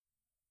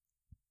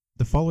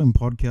The following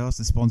podcast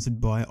is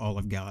sponsored by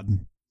Olive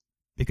Garden,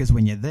 because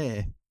when you're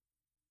there,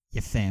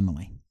 you're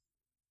family.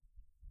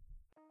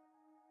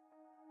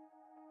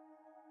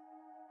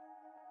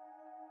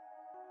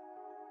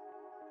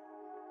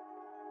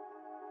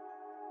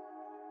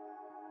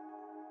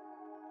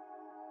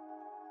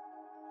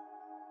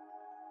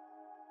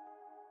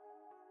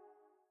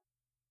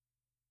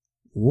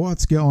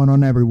 What's going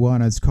on,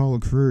 everyone? It's Cole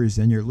Cruz,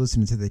 and you're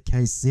listening to the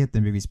KC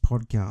the Movies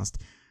podcast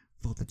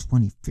for the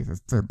 25th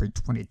of February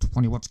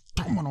 2020. What's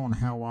going on?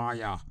 How are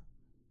ya?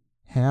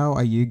 How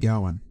are you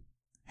going?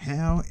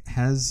 How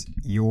has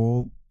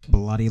your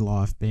bloody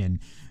life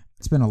been?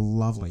 It's been a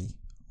lovely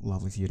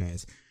few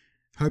days.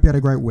 Hope you had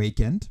a great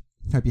weekend.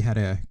 Hope you had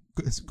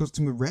got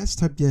some good rest.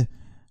 Hope you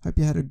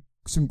had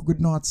some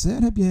good nights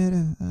out. Hope you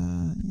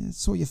had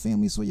saw your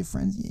family, saw your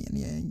friends.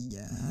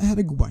 Yeah. I had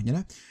a good one, you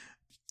know.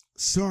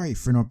 Sorry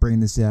for not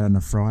bringing this out on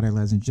a Friday,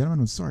 ladies and gentlemen.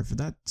 I'm sorry for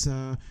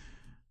that.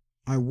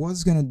 I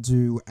was going to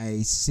do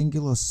a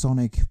singular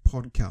Sonic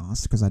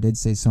podcast because I did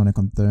see Sonic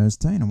on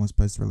Thursday and I was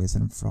supposed to release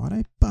it on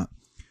Friday. But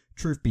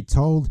truth be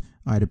told,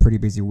 I had a pretty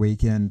busy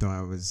weekend.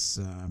 I was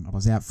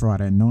out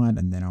Friday night,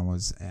 and then I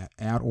was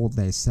out all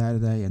day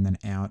Saturday, and then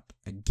out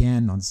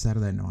again on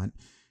Saturday night.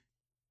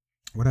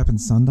 What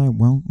happened Sunday?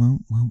 Well.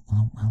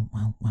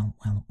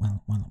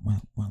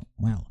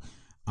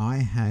 I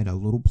had a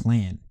little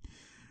plan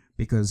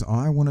because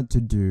I wanted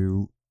to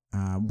do.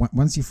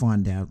 Once you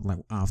find out, like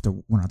after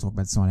when I talk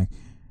about Sonic,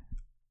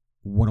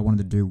 what I wanted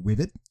to do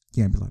with it,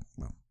 you're gonna be like,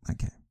 well,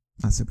 okay,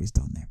 I see what he's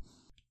done there.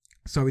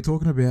 So we're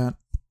talking about,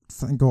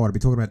 thank God, we're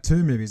talking about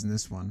two movies in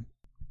this one,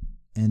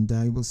 and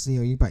we'll see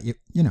how you. But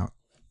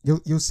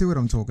you'll see what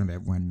I'm talking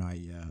about when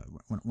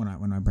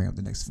I bring up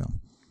the next film.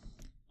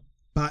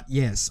 But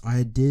yes,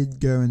 I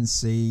did go and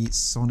see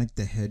Sonic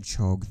the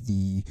Hedgehog,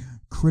 the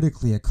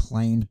critically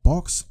acclaimed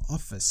box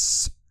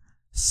office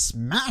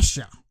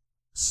smasher.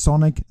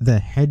 Sonic the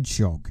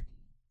Hedgehog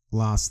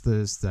last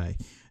Thursday.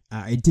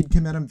 It did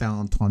come out on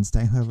Valentine's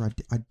Day. However,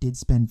 I did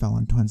spend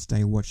Valentine's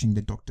Day watching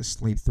the Dr.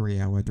 Sleep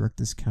 3-hour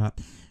director's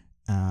cut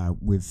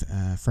with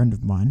a friend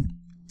of mine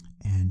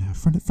and a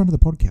friend of the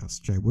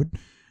podcast, Jay Wood.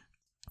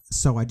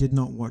 So I did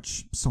not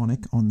watch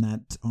Sonic on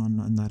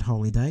that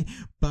holy day,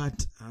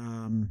 but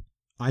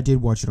I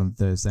did watch it on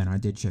Thursday and I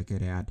did check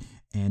it out,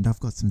 and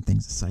I've got some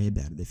things to say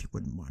about it if you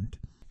wouldn't mind.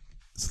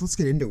 So let's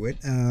get into it.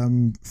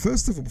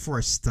 First of all, before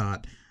I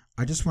start,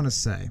 I just want to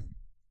say,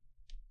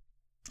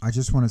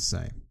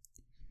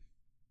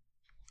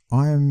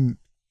 I'm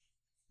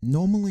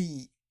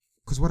normally,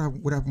 because what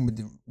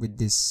happened with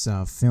this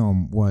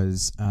film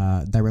was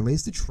they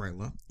released a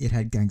trailer. It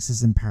had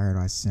Gangsters in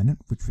Paradise in it,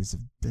 which was a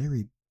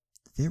very,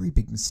 very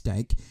big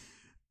mistake,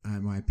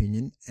 in my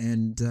opinion,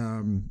 and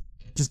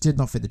just did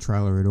not fit the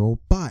trailer at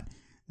all. But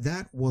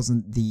that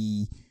wasn't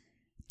the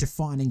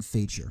defining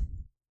feature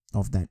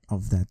of that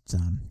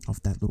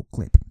little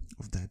clip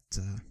of that.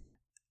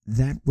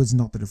 That was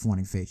not the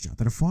defining feature.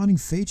 The defining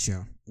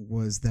feature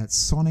was that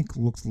Sonic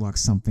looked like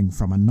something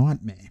from a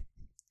nightmare.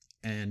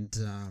 And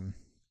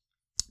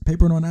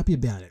people were not happy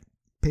about it.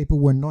 People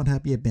were not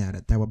happy about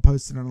it. They were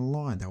posting it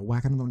online. They were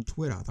whacking it on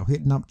Twitter. They were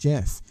hitting up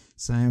Jeff,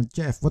 saying,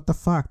 Jeff, what the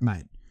fuck,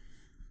 mate?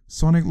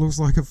 Sonic looks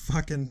like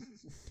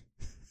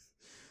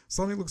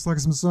Sonic looks like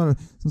some sort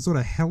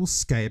of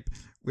hellscape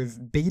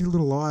with beady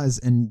little eyes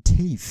and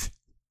teeth.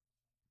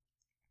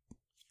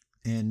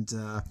 And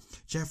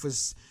Jeff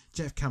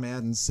come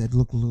out and said,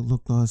 look,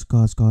 guys,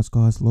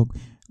 look,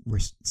 we're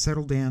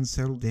settle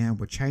down,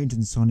 we're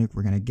changing Sonic,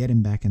 we're gonna get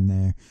him back in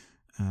there,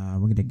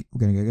 we're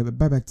gonna go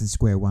back to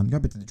square one, go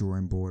back to the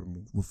drawing board,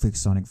 and we'll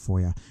fix Sonic for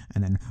you.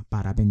 And then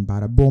bada bing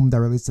bada boom, they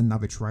released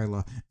another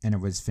trailer and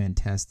it was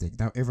fantastic.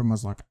 Everyone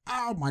was like,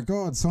 oh my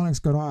god, Sonic's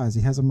got eyes,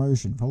 he has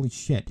emotion, holy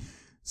shit.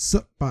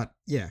 So, but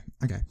yeah,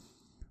 okay.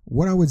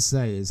 What I would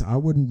say is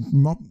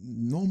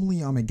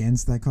normally I'm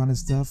against that kind of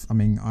stuff. I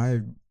mean,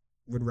 I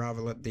would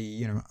rather let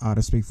the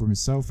artist speak for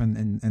himself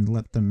and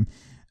let them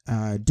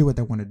do what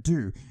they want to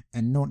do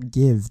and not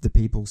give the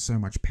people so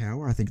much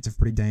power. I think it's a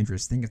pretty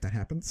dangerous thing if that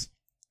happens.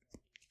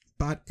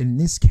 But in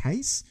this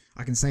case,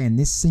 I can say in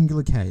this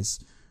singular case,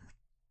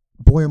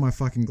 boy am I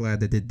fucking glad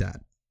they did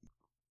that.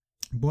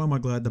 Boy am I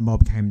glad the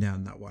mob came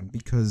down that one,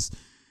 because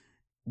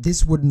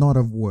this would not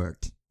have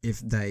worked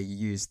if they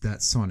used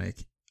that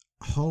Sonic.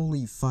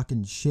 Holy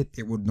fucking shit,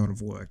 it would not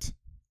have worked.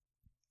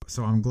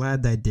 So I'm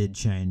glad they did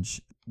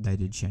change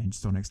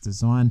Sonic's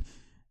design,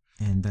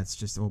 and that's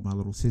just all my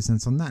little 2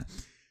 cents on that.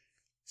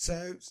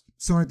 So,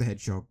 Sonic the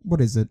Hedgehog,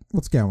 what is it?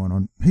 What's going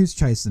on? Who's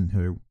chasing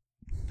who?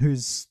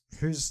 Who's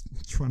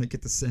trying to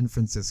get to San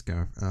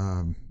Francisco?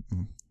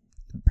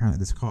 Apparently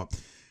this cop.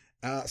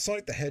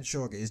 Sonic the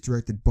Hedgehog is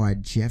directed by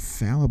Jeff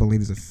Fowler. I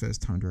believe he's a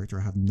first-time director.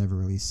 I have never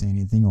really seen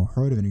anything or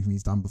heard of anything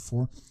he's done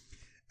before.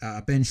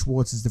 Ben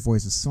Schwartz is the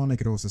voice of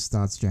Sonic. It also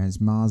stars James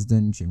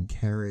Marsden, Jim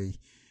Carrey,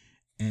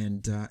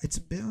 and it's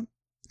about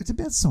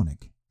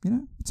Sonic.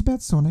 It's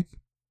about Sonic.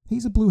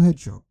 He's a blue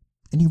hedgehog,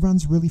 and he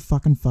runs really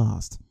fucking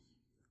fast.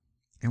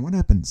 And what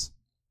happens?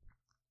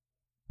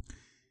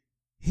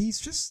 he's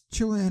just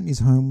chilling out in his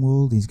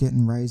homeworld. He's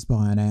getting raised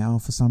by an owl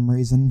for some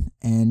reason,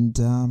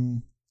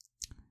 and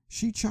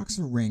she chucks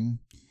a ring,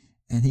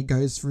 and he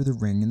goes through the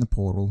ring in the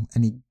portal,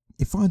 and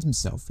he finds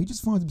himself. He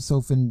just finds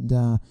himself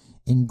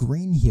in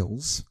Green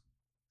Hills,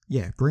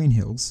 Green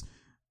Hills,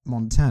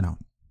 Montana.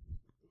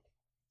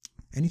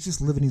 And he's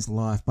just living his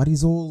life, but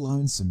he's all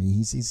lonesome.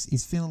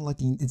 He's feeling like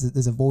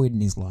there's a void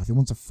in his life. He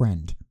wants a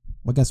friend.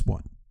 Well, guess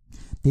what?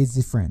 There's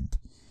his friend.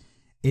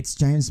 It's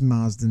James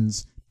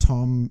Marsden's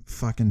Tom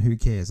fucking who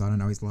cares? I don't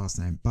know his last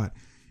name, but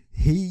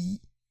he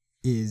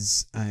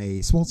is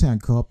a small town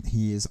cop.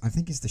 I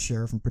think he's the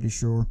sheriff. I'm pretty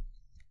sure.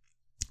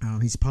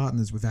 He's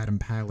partners with Adam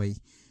Pally,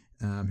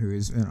 who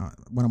is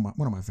one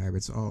of my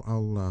favorites.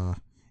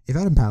 If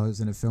Adam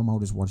Pally's in a film, I'll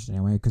just watch it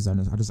anyway because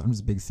I'm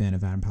just a big fan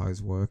of Adam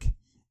Pally's work.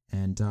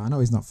 And I know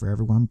he's not for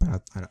everyone,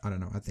 but I don't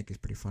know. I think he's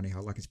pretty funny. I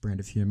like his brand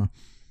of humor.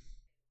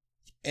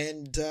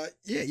 And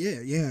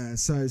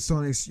So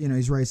Sonic's,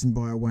 he's racing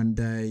by one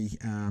day.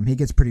 He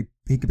gets pretty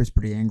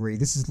angry.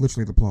 This is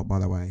literally the plot, by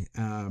the way.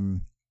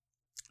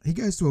 He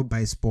goes to a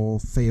baseball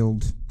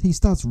field. He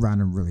starts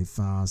running really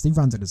fast. He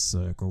runs in a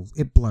circle.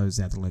 It blows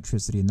out the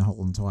electricity in the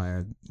whole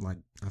entire,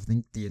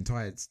 the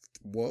entire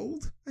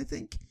world, I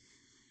think.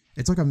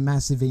 It's like a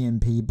massive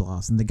EMP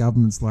blast, and the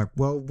government's like,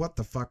 well, what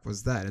the fuck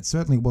was that? It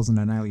certainly wasn't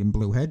an alien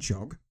blue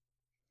hedgehog.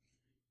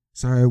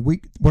 So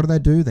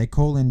what do? They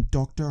call in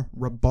Dr.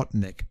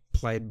 Robotnik,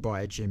 played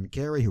by Jim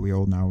Carrey, who we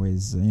all know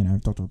is,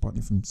 Dr.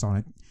 Robotnik from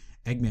Sonic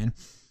Eggman.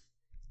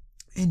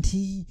 And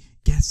he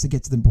gets to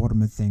get to the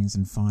bottom of things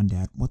and find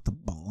out what the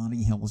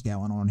bloody hell is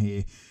going on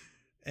here.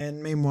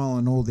 And meanwhile,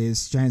 in all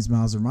this, James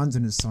Marsden runs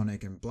into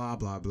Sonic and blah,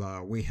 blah,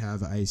 blah. We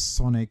have a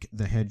Sonic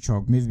the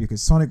Hedgehog movie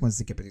because Sonic wants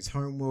to get back his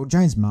homeworld.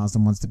 James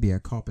Marsden wants to be a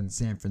cop in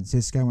San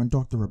Francisco, and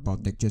Dr.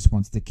 Robotnik just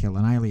wants to kill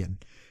an alien.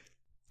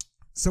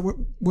 So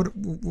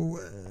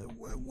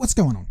what's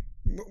going on?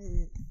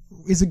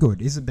 Is it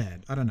good? Is it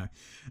bad? I don't know.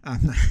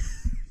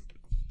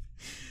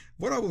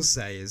 What I will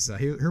say is,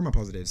 here are my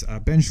positives.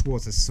 Ben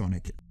Schwartz as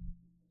Sonic.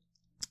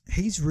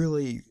 He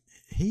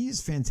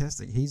is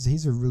fantastic.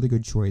 He's a really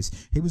good choice.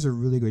 He was a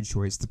really good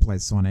choice to play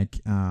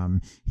Sonic.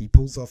 He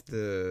pulls off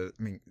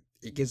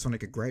he gives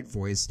Sonic a great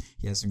voice.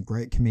 He has some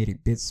great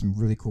comedic bits, some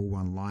really cool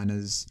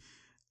one-liners.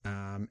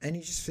 And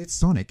he just fits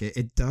Sonic.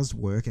 It does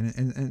work,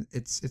 and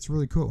it's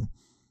really cool.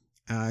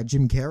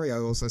 Jim Carrey, I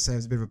also say,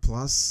 is a bit of a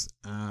plus.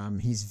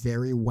 He's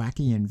very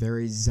wacky and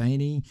very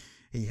zany.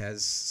 He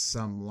has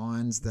some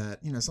lines that,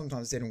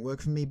 sometimes didn't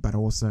work for me, but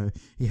also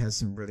he has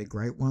some really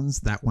great ones.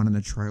 That one in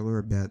the trailer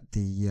about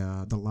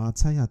the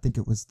latte, I think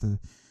it was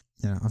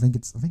I think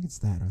it's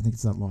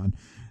that line.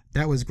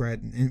 That was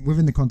great. And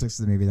within the context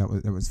of the movie,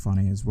 that was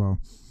funny as well.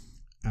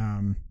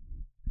 And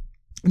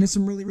there's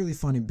some really, really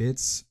funny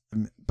bits.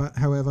 But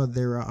however,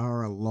 there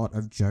are a lot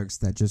of jokes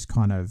that just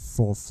kind of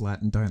fall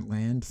flat and don't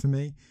land for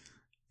me.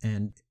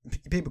 And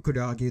people could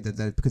argue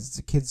that because it's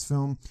a kid's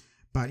film,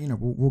 but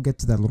we'll get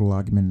to that little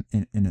argument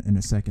in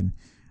a second.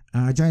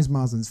 James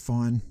Marsden's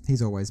fine.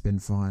 He's always been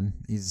fine.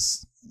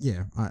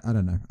 I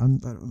don't know.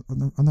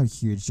 I'm not a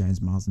huge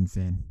James Marsden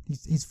fan.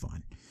 He's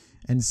fine,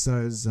 and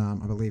so's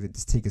I believe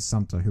it's Tika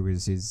Sumpter, who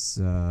is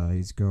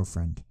his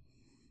girlfriend,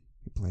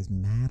 who plays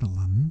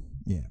Madeline.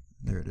 Yeah,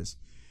 there it is.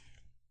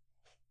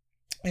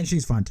 And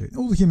she's fine too.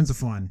 All the humans are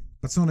fine,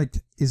 but Sonic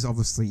is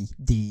obviously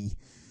the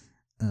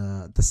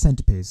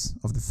centerpiece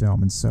of the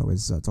film, and so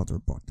is Dr.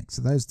 Robotnik.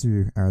 So those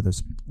two are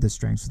the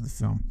strengths of the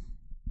film.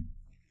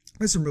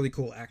 There's some really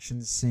cool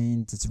action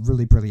scenes. It's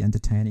really, really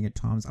entertaining at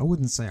times. I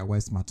wouldn't say I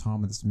wasted my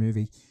time with this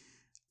movie.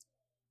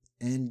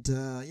 And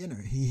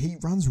he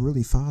runs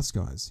really fast,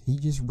 guys. He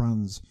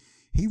runs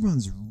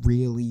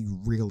really,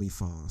 really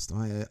fast.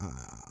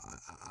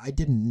 I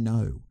didn't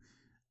know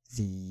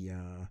the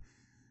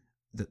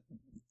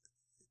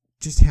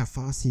just how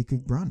fast he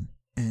could run,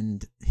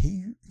 and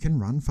he can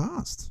run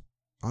fast.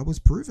 I was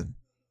proven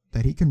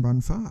that he can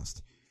run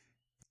fast.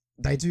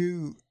 They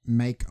do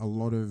make a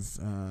lot of,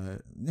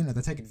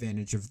 they take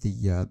advantage of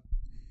the,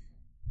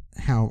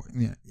 how,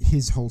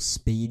 his whole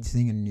speed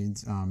thing, and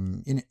his,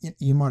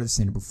 you might have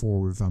seen it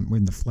before with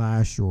The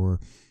Flash or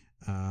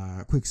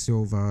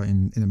Quicksilver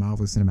in the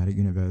Marvel Cinematic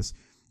Universe,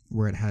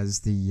 where it has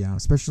the,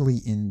 especially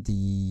in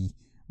the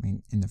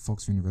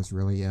Fox universe,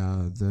 really,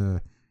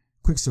 the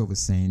Quicksilver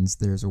scenes,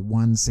 there's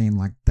one scene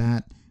like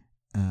that,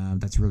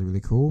 that's really,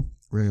 really cool.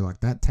 Really like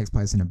that. Takes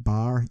place in a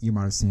bar. You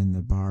might have seen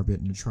the bar a bit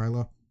in the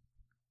trailer,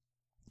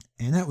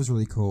 and that was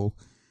really cool.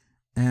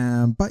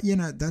 But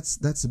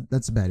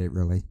that's about it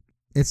really.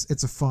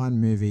 It's a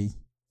fun movie.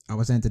 I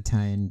was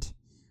entertained.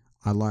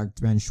 I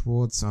liked Ben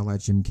Schwartz. I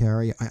liked Jim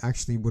Carrey. I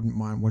actually wouldn't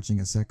mind watching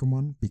a second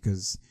one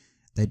because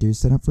they do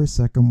set up for a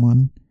second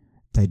one.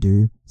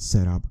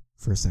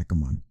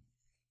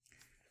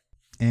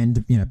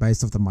 And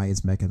based off the money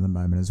it's making at the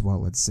moment as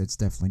well, it's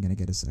definitely going to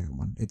get a second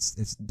one. It's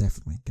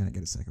definitely going to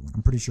get a second one.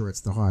 I'm pretty sure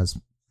it's the highest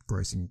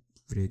grossing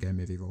video game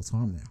movie of all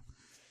time now.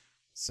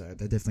 So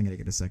they're definitely going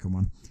to get a second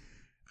one.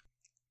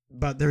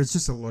 But there's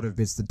just a lot of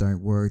bits that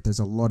don't work. There's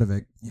a lot of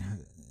it,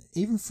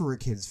 even for a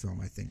kid's film,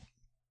 I think.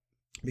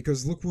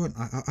 Because look what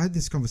I had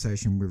this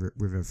conversation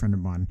with a friend of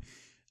mine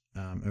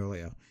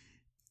earlier.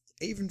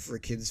 Even for a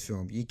kids'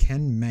 film, you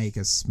can make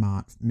a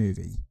smart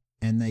movie,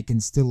 and they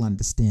can still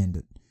understand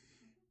it.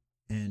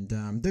 And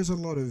there's a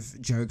lot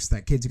of jokes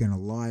that kids are going to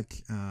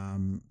like,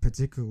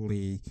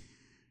 particularly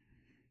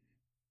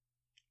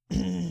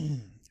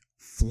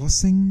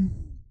flossing.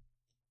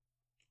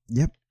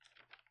 Yep.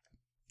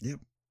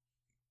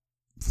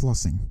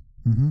 Flossing.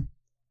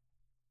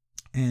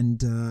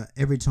 And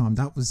every time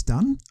that was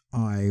done,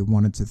 I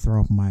wanted to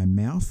throw up my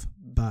mouth,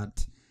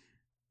 but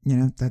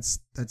that's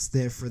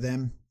there for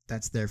them.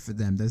 That's there for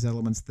them. There's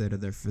elements that are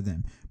there for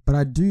them. But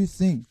I do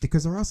think,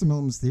 because there are some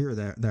elements there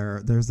that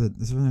there's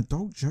an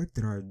adult joke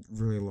that I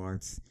really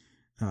liked.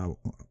 I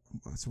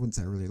wouldn't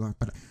say I really liked,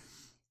 but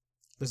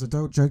there's an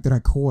adult joke that I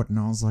caught, and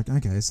I was like,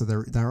 okay, so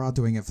they are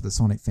doing it for the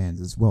Sonic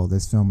fans as well.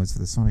 This film is for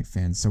the Sonic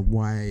fans, so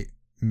why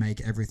make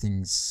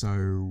everything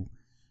so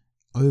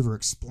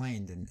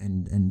over-explained?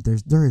 And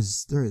there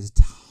is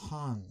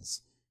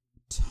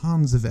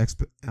tons of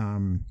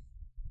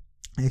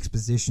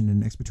exposition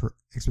and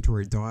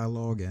explanatory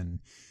dialogue, and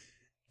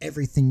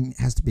everything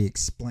has to be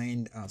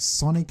explained.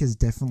 Sonic is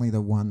definitely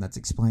the one that's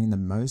explaining the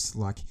most.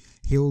 Like,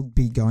 he'll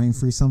be going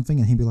through something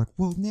and he'll be like,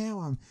 well,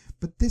 now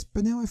but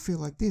now I feel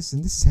like this,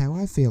 and this is how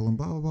I feel, and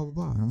blah blah blah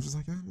blah. And I was just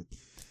like,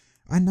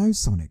 I know,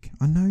 Sonic,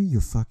 I know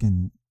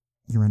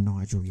you're a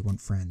Nigel, you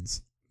want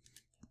friends.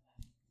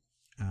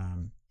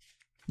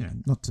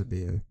 Not to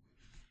be a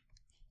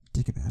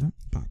dick about it,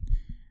 but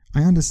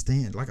I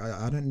understand. Like,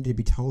 I don't need to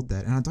be told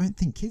that, and I don't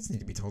think kids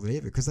need to be told it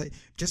either, because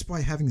just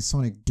by having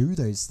Sonic do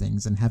those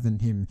things and having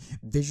him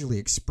visually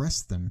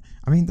express them,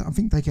 I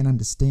think they can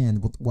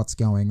understand what's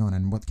going on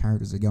and what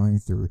characters are going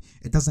through.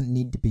 It doesn't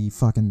need to be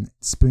fucking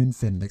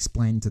spoon-fed and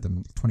explained to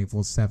them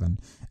 24/7,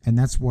 and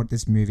that's what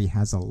this movie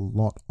has a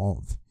lot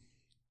of.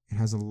 It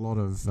has a lot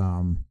of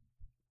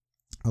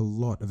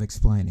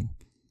explaining,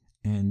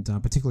 and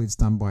particularly it's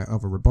done by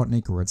either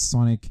Robotnik or it's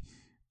Sonic,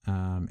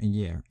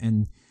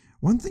 and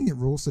one thing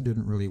that also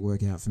didn't really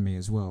work out for me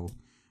as well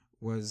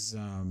was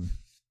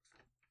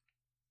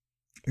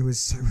it was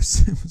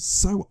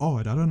so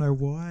odd. I don't know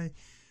why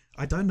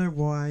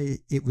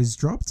it was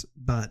dropped,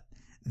 but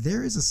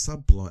there is a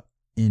subplot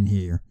in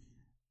here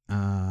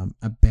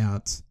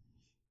about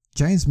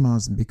James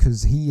Marsden,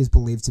 because he is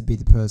believed to be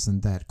the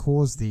person that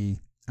caused the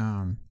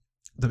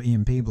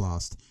EMP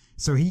blast.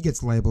 So he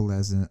gets labeled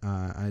as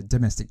a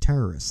domestic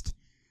terrorist,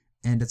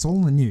 and it's all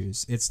in the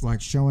news. It's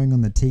like showing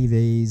on the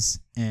TVs,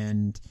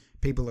 and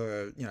people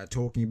are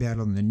talking about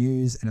it on the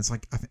news, and it's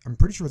like, I'm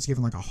pretty sure it's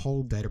given like a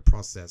whole day to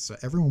process, so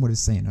everyone would have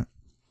seen it.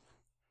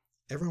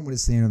 Everyone would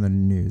have seen it on the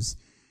news,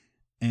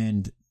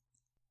 and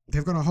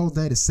they've got a whole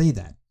day to see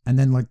that. And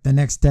then like the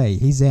next day,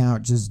 he's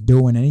out just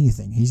doing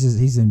anything.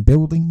 He's in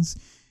buildings.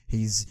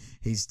 He's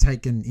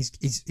going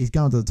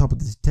to the top of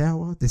this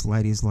tower. This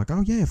lady's like, oh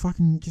yeah,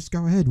 fucking just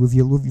go ahead with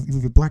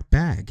your black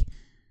bag,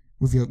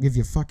 with your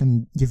black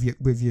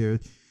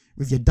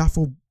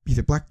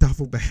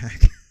duffel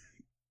bag.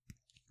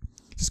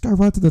 Just go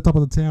right to the top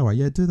of the tower.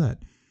 Yeah, do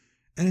that.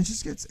 And it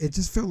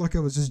just felt like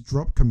it was just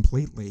dropped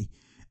completely.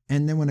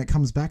 And then when it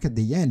comes back at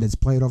the end, it's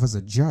played off as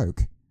a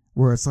joke,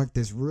 where it's like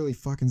this really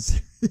fucking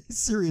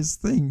serious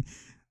thing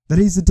that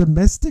he's a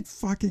domestic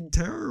fucking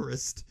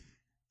terrorist.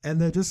 And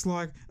they're just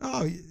like,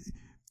 oh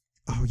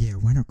yeah,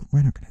 we're not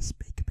going to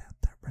speak about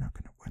that. We're not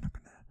going to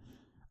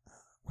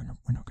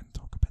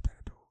talk about that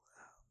at all.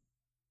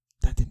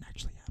 That didn't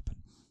actually happen.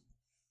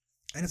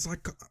 And it's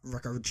like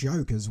a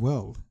joke as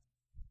well.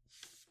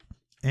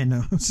 And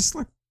I was just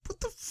like, what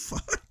the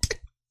fuck?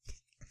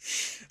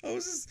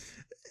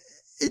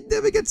 It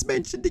never gets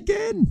mentioned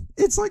again.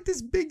 It's like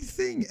this big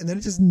thing, and then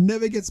it just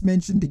never gets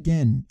mentioned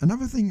again.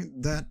 Another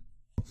thing that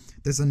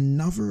there's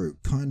another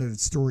kind of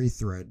story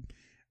thread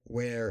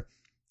where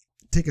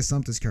Tika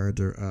Sumpter's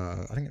character,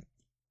 I think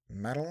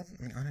Madeline.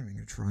 I don't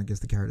even try and guess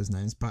the characters'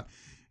 names, but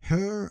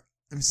her.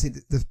 Let me see.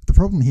 The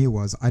problem here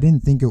was I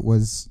didn't think it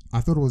was.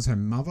 I thought it was her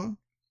mother,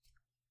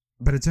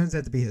 but it turns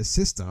out to be her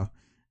sister.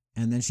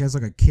 And then she has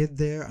like a kid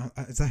there.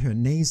 Is that her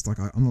niece? Like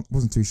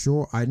wasn't too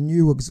sure. I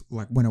knew it was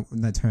like when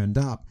they turned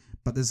up,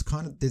 but there's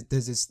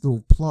this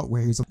little plot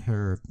where he's at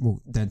her.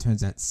 Well, then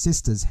turns out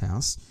sister's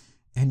house,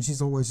 and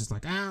she's always just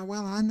like,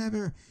 well, I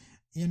never,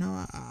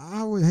 I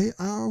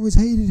always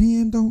hated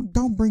him.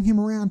 Don't bring him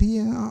around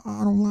here.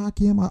 I don't like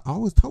him. I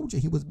always told you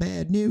he was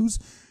bad news.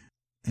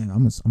 And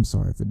I'm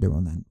sorry for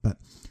doing that, but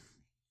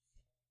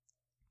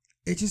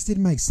it just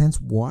didn't make sense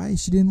why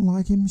she didn't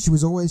like him. She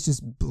was always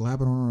just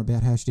blabbing on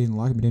about how she didn't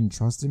like him and didn't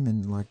trust him,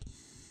 and like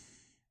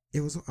I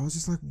was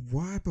just like,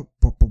 why? But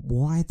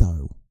why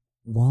though?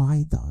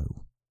 Why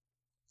though,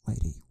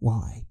 lady?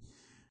 Why?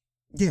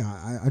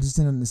 Yeah, I just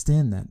didn't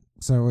understand that.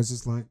 So I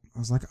was like,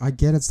 I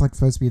get it's like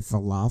supposed to be for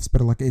laughs,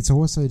 but like it's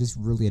also just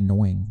really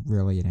annoying.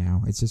 Really,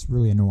 it's just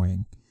really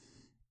annoying.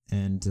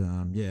 And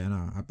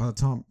by the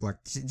time like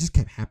it just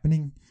kept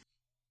happening,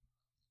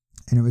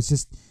 and it was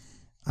just.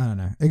 I don't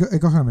know. It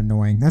got kind of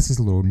annoying. That's just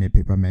a little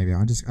nitpick, but maybe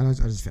I just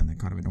found that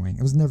kind of annoying.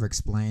 It was never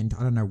explained.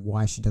 I don't know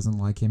why she doesn't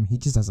like him. He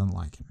just doesn't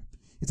like him.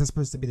 Is that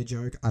supposed to be the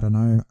joke? I don't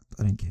know.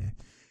 I don't care.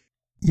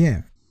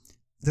 Yeah.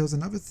 There was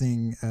another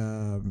thing.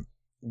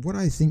 What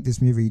I think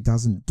this movie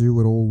doesn't do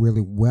at all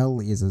really well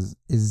is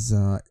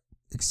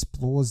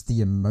explores the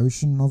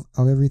emotion of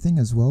everything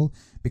as well,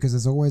 because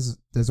there's always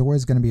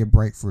going to be a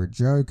break for a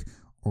joke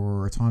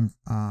or a time,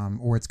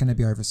 or it's going to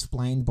be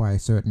over-explained by a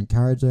certain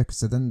character.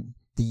 So then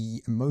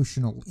the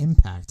emotional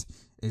impact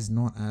is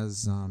not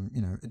as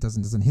it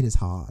doesn't hit as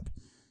hard.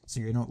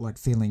 So you're not like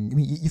feeling. I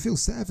mean, you feel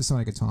sad for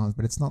Sonic at times,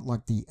 but it's not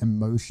like the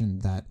emotion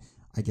that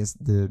I guess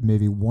the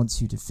movie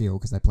wants you to feel,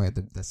 because they play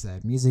the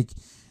sad music.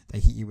 They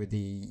hit you with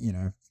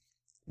the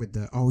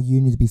oh,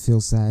 you need to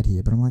feel sad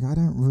here. But I'm like, I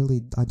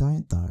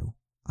don't though.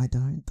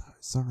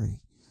 Sorry.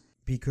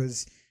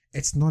 Because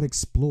it's not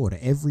explored.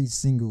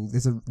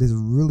 There's a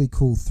really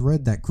cool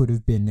thread that could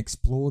have been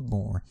explored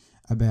more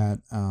about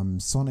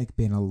Sonic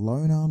being a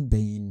loner,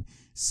 being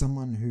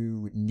someone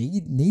who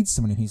needs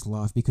someone in his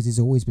life because he's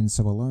always been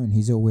so alone.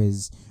 He's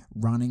always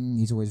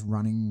running.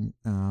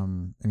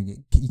 I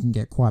mean, you can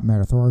get quite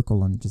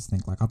metaphorical and just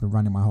think like, I've been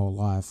running my whole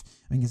life.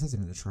 I mean, it says it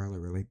in the trailer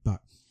really, but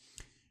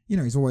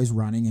he's always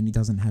running and he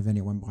doesn't have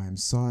anyone by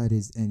his side.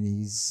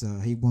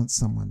 He wants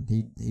someone.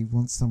 He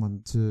wants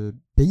someone to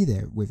be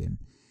there with him.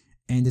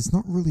 And it's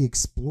not really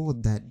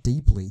explored that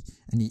deeply.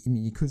 And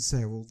you could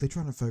say, well, they're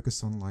trying to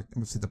focus on like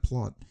obviously the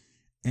plot.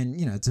 And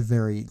it's a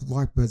very,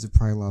 like Birds of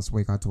Prey last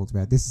week I talked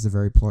about, this is a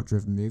very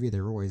plot-driven movie.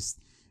 They're always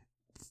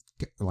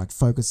like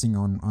focusing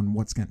on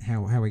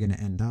how we're going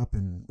to end up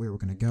and where we're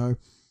going to go.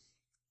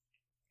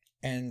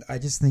 And I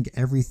just think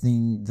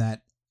everything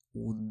that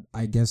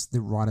I guess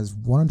the writers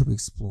wanted to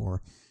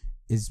explore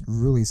is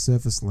really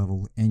surface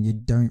level, and you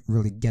don't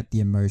really get the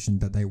emotion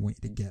that they want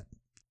you to get.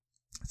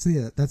 So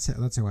yeah, that's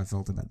how I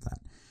felt about that.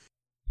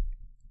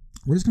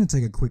 We're just going to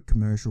take a quick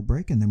commercial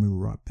break and then we'll be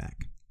right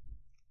back.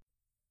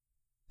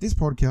 This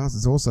podcast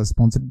is also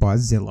sponsored by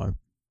Zillow.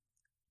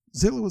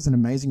 Zillow is an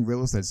amazing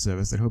real estate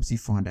service that helps you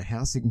find a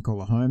house you can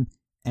call a home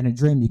and a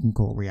dream you can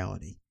call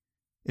reality.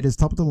 It is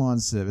top-of-the-line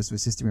service to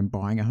assist you in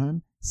buying a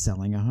home,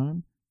 selling a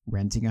home,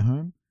 renting a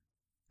home,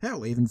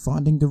 hell, even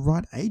finding the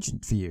right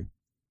agent for you.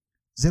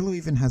 Zillow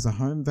even has a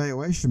home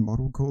valuation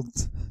model called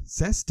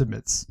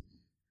Zestimates.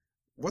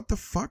 What the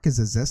fuck is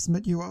a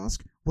Zestimate, you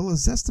ask? Well, a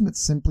Zestimate,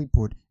 simply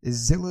put,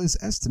 is Zillow's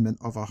estimate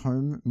of a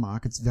home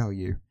market's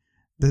value.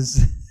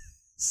 The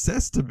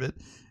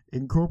Zestimate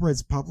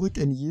incorporates public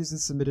and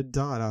user-submitted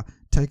data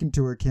taken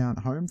into account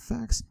home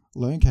facts,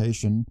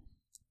 location,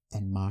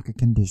 and market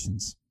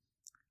conditions.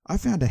 I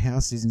found a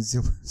house using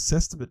Zillow's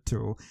Zestimate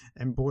tool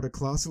and bought a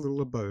classy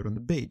little abode on the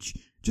beach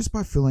just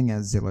by filling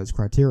out Zillow's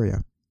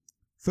criteria.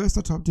 First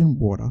I typed in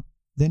water,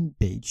 then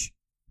beach,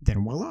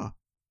 then voila,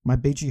 my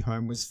beachy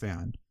home was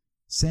found.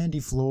 Sandy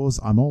floors,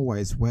 I'm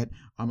always wet,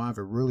 I'm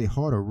either really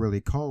hot or really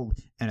cold,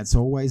 and it's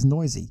always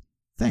noisy.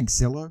 Thanks,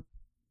 Zillow.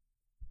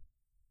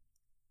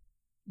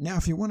 Now,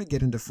 if you want to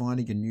get into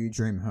finding a new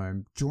dream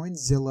home, join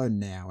Zillow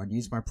now and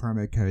use my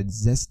promo code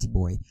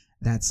ZESTYBOY.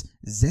 That's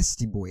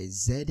ZESTYBOY,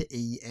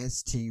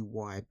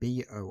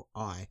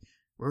 ZESTYBOI,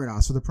 where it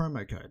asks for the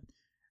promo code.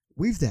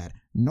 With that,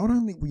 not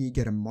only will you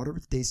get a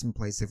moderate decent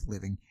place of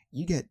living,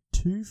 you get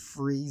 2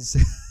 free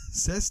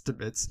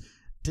Zestimates.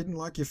 Didn't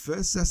like your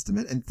first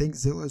Zestimate and think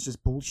Zillow's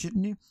just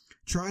bullshitting you?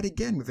 Try it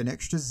again with an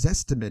extra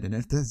Zestimate, and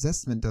if the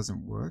Zestimate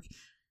doesn't work,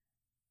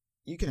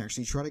 you can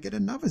actually try to get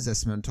another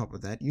Zestimate on top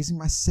of that using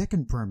my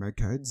second promo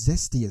code,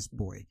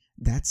 ZestiestBoy.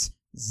 That's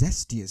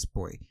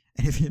ZestiestBoy.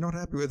 And if you're not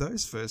happy with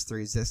those first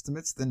 3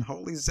 Zestimates, then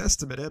holy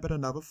Zestimate, how about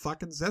another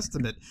fucking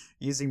Zestimate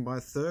using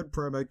my third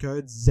promo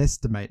code,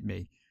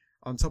 ZESTIMATEME.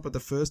 On top of the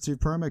first 2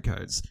 promo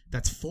codes.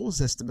 That's 4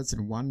 Zestimates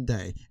in one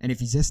day. And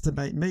if you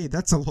Zestimate me,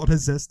 that's a lot of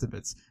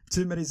Zestimates.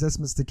 Too many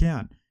Zestimates to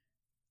count.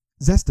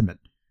 Zestimate.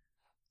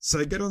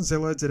 So get on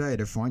Zillow today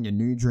to find your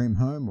new dream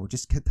home, or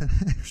just get that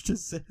extra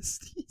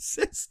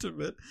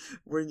Zestimate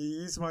when you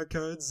use my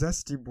code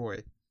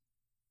ZestyBoy.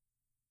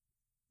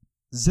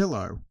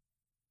 Zillow.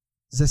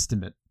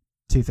 Zestimate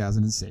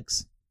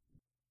 2006.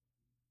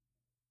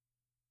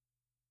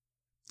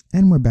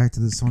 And we're back to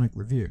the Sonic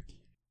review.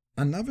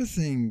 Another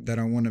thing that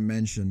I want to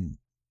mention,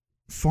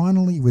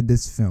 finally with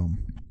this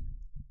film,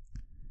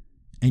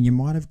 and you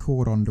might have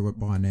caught onto it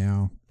by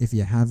now. If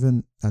you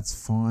haven't,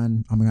 that's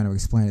fine. I'm going to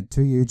explain it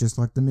to you just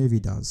like the movie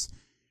does.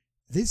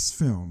 This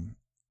film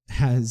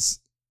has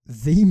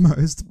the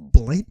most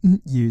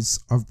blatant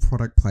use of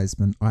product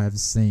placement I have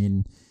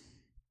seen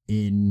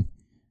in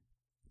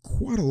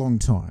quite a long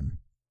time.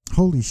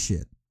 Holy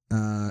shit.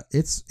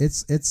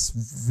 It's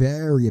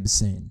very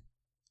obscene.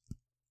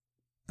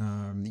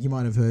 You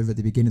might have heard at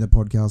the beginning of the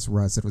podcast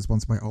where I said it was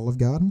sponsored by Olive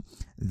Garden.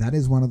 That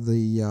is one of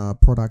the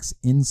products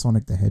in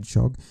Sonic the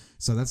Hedgehog.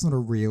 So that's not a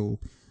real...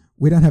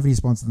 We don't have any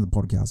sponsors in the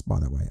podcast, by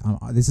the way.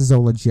 This is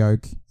all a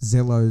joke.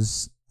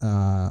 Zillow's...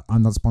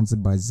 I'm not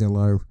sponsored by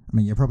Zillow. I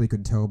mean, you probably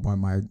could tell by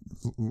my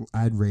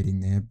ad reading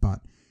there,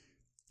 but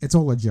it's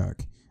all a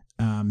joke.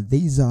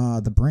 These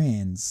are the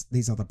brands,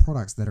 these are the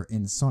products that are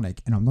in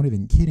Sonic, and I'm not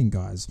even kidding,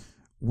 guys.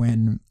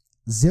 When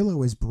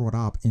Zillow is brought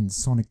up in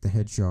Sonic the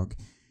Hedgehog,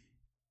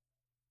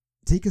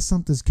 Tika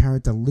Sumpter's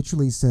character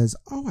literally says,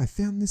 "Oh, I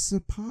found this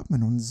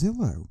apartment on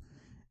Zillow,"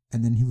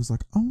 and then he was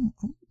like, "Oh,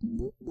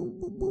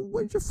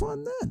 where did you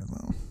find that?"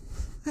 Well,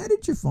 how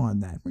did you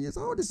find that? Well, he goes,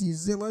 "Oh, I just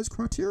used Zillow's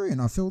criteria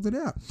and I filled it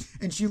out."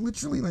 And she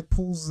literally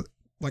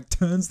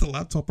turns the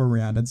laptop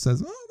around and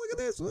says, "Oh, look at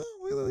this! Oh,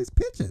 look at these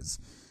pictures."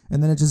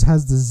 And then it just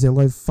has the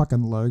Zillow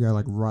fucking logo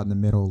like right in the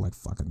middle, like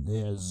fucking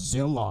there's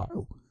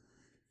Zillow.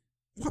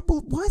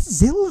 Why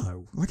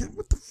Zillow? Like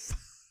what the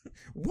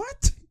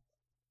what?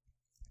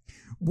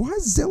 Why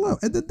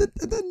Zillow? And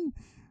then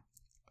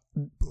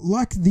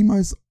like the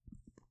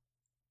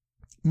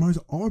most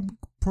odd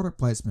product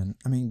placement.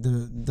 I mean,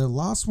 the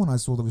last one I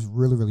saw that was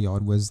really, really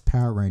odd was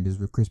Power Rangers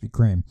with Krispy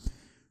Kreme.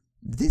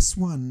 This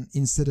one,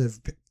 instead of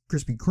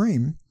Krispy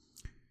Kreme,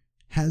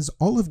 has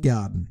Olive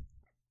Garden.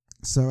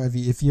 So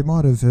if you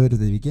might have heard at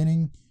the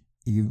beginning,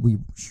 we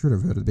should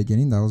have heard at the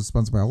beginning, that was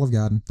sponsored by Olive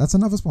Garden. That's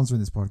another sponsor in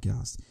this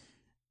podcast.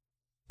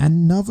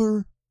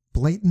 Another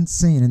blatant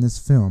scene in this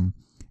film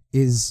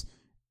is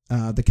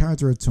the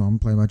character of Tom,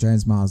 played by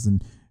James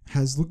Marsden,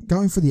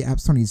 going for the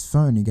apps on his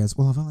phone. He goes,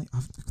 "Well,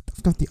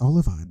 I've got the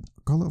Olive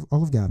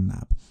Garden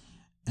app,"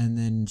 and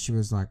then she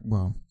was like,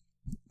 "Well,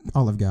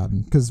 Olive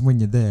Garden, because when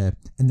you're there,"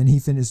 and then he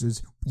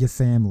finishes, "Your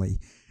family,"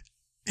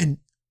 and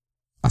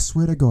I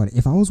swear to God,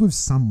 if I was with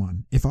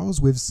someone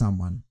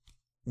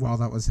while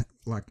that was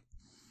like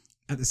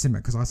at the cinema,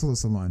 because I saw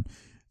this alone,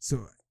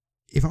 so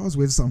if I was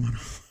with someone,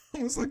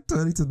 I was like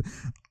turning to.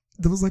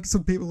 There was like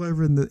some people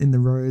over in the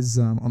rows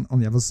on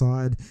the other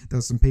side. There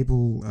was some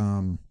people,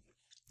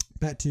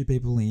 about 2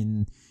 people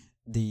in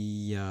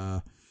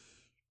the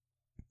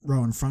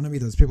row in front of me.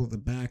 There was people at the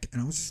back, and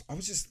I was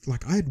just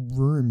like, I had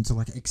room to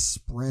like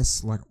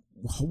express like,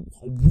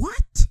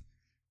 what?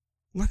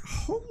 Like,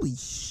 holy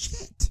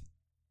shit!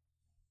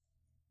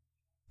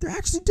 They're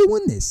actually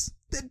doing this.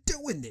 They're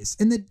doing this,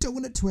 and they're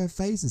doing it to our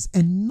faces.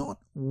 And not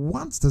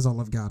once does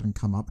Olive Garden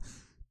come up.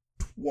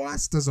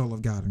 Twice does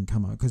Olive Garden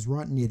come up, because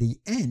right near the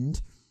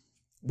end,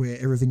 where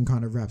everything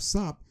kind of wraps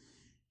up,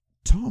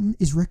 Tom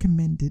is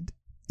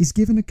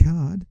given a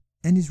card,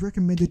 and is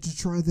recommended to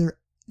try their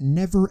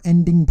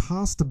never-ending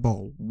pasta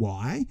bowl.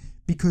 Why?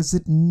 Because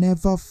it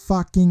never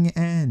fucking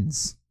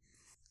ends.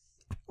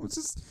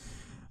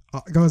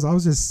 Guys, I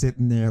was just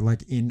sitting there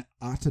like in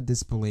utter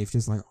disbelief,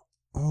 just like,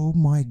 oh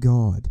my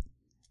God,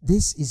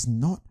 this is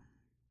not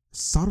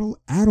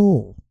subtle at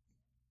all.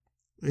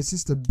 It's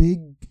just a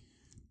big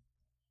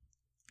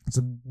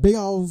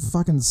old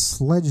fucking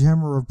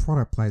sledgehammer of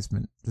product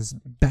placement just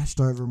bashed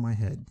over my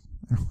head.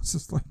 And I was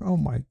just like, oh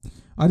my,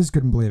 I just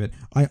couldn't believe it.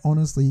 I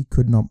honestly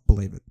could not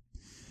believe it.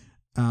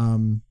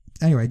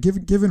 Anyway,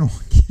 given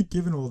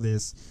all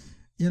this,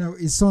 you know,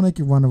 is Sonic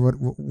one of what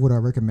would I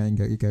recommend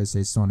you go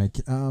see Sonic?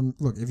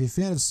 Look, if you're a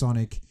fan of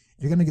Sonic,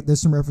 you're gonna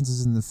there's some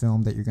references in the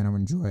film that you're gonna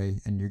enjoy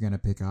and you're gonna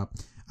pick up.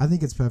 I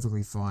think it's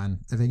perfectly fine.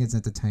 I think it's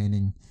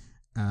entertaining.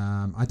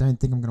 I don't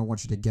think I'm going to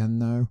watch it again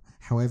though.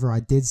 However, I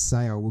did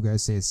say I will go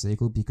see a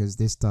sequel, because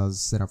this does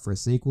set up for a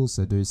sequel,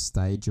 so do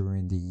stay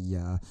during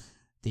the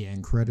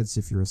end credits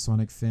if you're a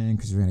Sonic fan,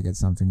 because you're going to get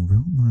something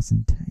real nice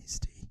and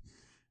tasty.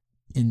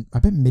 I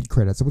bet mid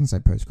credits. I wouldn't say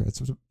post credits.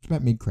 It's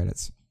about mid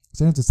credits,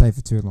 so you don't have to stay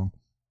for too long.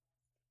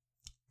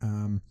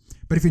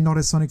 But if you're not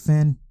a Sonic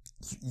fan,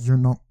 you're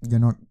not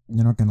going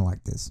to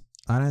like this.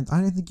 I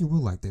don't think you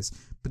will like this.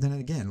 But then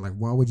again, like,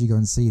 why would you go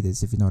and see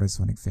this if you're not a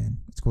Sonic fan?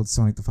 It's called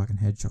Sonic the fucking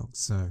Hedgehog.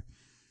 So,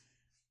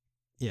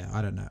 yeah,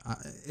 I don't know.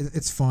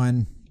 It's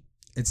fine.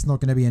 It's not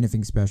going to be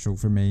anything special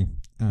for me.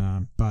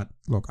 But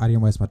look, I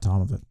didn't waste my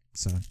time with it.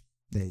 So,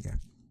 there you go.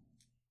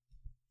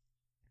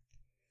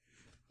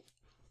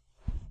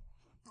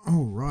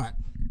 All right.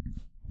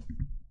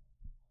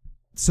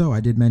 So, I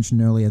did mention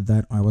earlier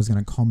that I was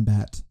going to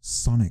combat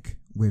Sonic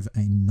with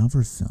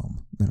another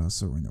film that I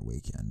saw in the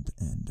weekend,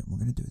 and we're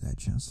going to do that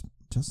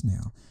just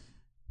now.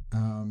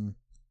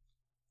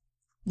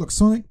 Look,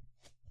 Sonic's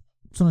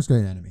got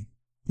an enemy.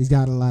 He's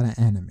got a lot of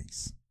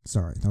enemies.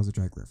 Sorry, that was a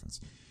joke reference.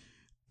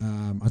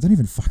 I don't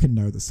even fucking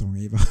know the song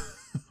either.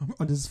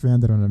 I just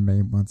found it on a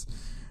meme once.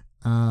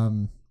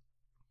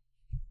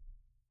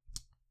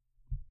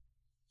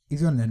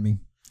 He's got an enemy,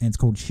 and it's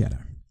called Shadow.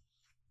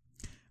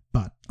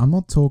 But I'm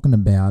not talking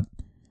about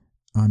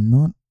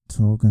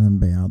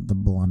the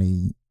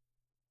bloody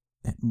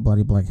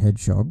Black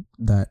Hedgehog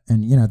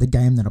and you know, the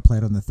game that I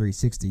played on the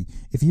 360.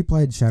 If you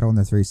played Shadow on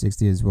the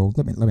 360 as well,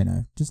 let me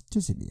know. Just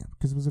hit me up,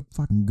 because it was a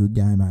fucking good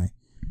game, eh?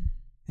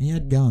 And he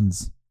had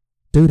guns.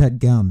 Dude had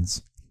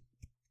guns.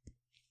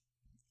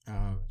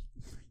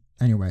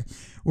 Anyway,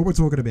 what we're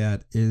talking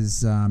about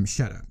is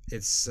Shadow.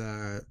 It's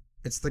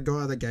the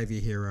guy that gave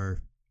you Hero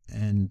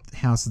and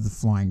House of the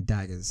Flying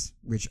Daggers,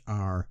 which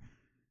are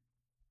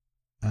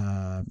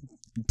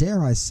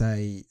dare I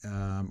say,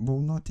 well,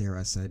 not dare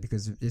I say,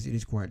 because it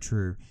is quite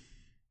true,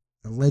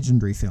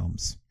 legendary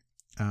films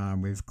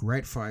with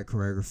great fight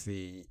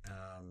choreography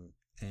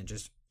and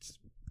just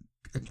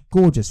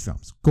gorgeous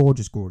films.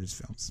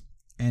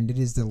 And it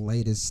is the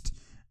latest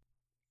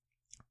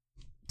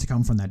to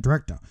come from that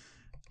director.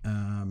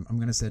 I'm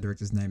going to say the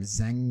director's name is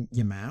Zhang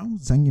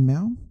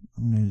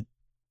Yimou.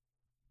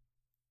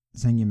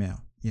 Zhang Yimou.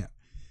 Yeah.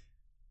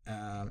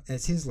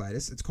 It's his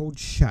latest. It's called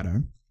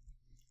Shadow,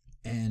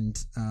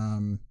 and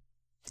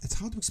it's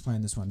hard to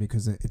explain this one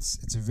because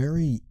it's a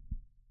very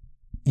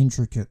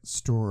intricate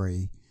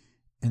story,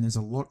 and there's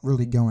a lot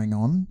really going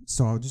on.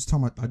 So I'll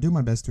do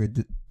my best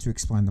to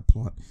explain the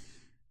plot.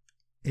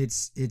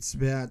 It's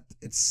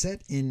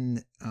set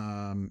in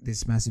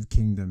this massive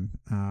kingdom.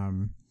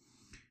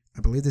 I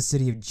believe the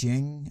city of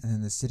Jing and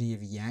then the city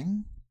of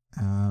Yang.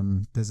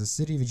 There's a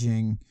city of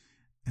Jing,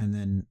 and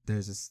then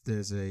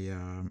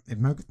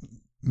it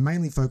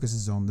mainly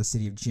focuses on the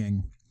city of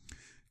Jing,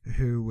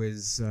 who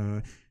has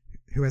a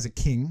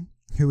king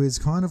who is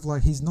kind of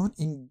like, he's not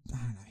in, I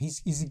don't know,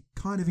 he's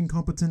kind of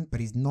incompetent,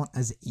 but he's not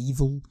as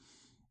evil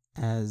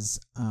as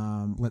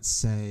let's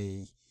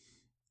say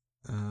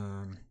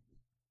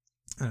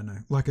I don't know,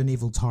 like an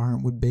evil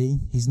tyrant would be.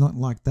 He's not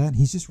like that.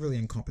 He's just really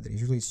incompetent.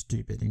 He's really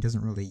stupid. He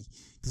doesn't really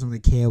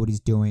care what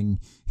he's doing.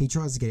 He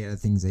tries to get out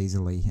of things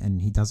easily,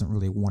 and he doesn't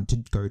really want to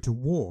go to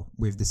war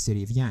with the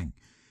city of Yang.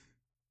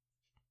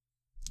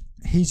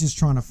 He's just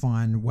trying to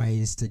find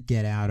ways to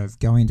get out of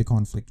going into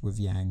conflict with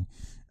Yang.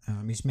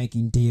 He's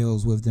making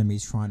deals with them.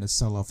 He's trying to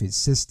sell off his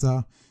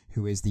sister,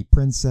 who is the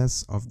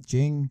princess of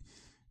Jing,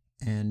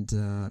 and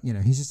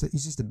he's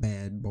just a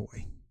bad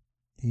boy.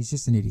 He's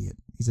just an idiot.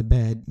 He's a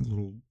bad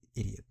little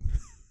idiot.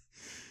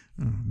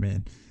 Oh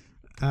man.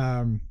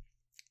 And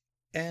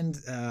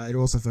it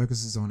also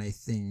focuses on a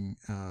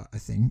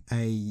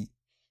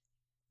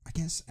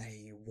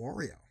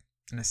warrior,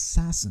 an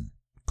assassin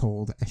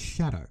called a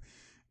Shadow.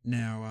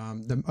 Now,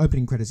 the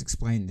opening credits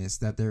explain this,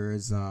 that there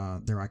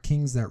are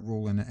kings that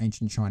rule in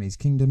ancient Chinese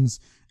kingdoms,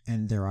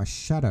 and there are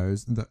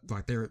shadows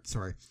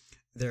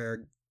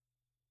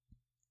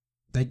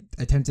they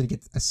attempted to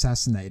get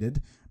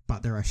assassinated,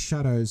 but there are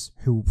shadows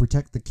who will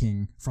protect the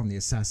king from the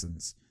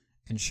assassins.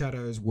 And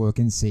shadows work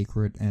in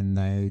secret, and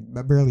they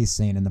are barely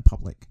seen in the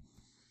public.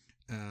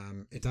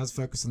 It does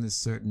focus on this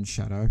certain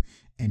shadow,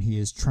 and he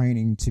is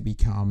training to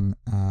become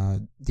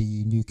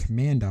the new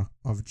commander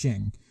of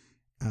Jing.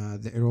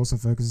 It also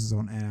focuses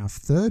on our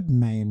third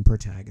main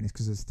protagonist,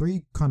 because there's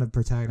three kind of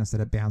protagonists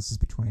that it bounces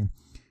between,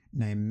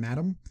 named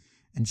Madam,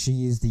 and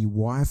she is the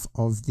wife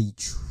of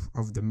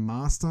the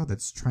master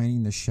that's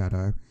training the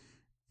shadow,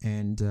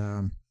 and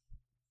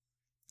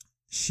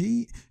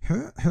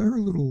her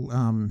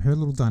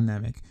little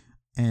dynamic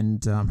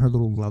and her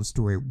little love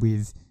story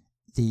with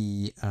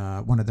the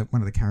one of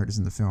the characters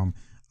in the film,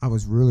 I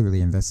was really,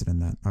 really invested in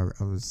that.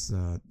 I was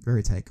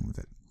very taken with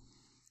it.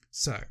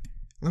 So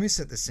let me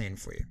set the scene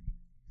for you.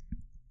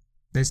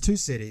 There's two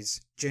cities,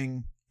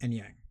 Jing and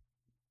Yang.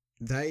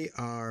 They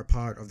are a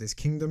part of this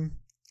kingdom.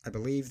 I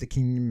believe the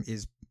kingdom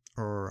is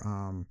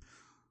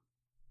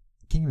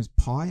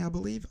Pi, I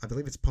believe. I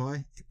believe it's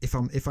Pi.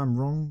 If I'm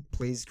wrong,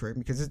 please correct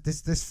me, because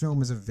this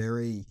film is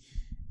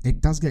it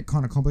does get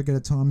kind of complicated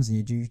at times, and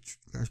you do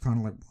kind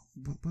of like,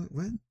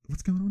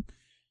 what's going on?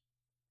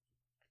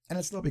 And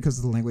it's not because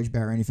of the language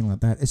barrier or anything like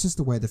that. It's just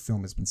the way the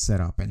film has been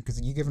set up, and because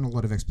you're given a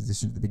lot of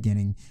exposition at the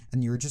beginning,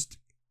 and you're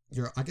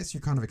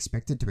kind of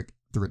expected to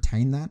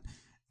retain that,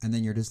 and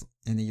then you're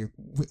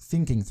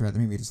thinking throughout the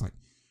movie, just like,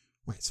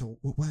 wait, so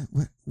what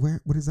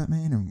does that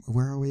mean, and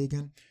where are we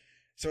again?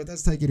 So it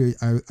does take you to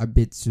a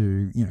bit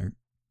to,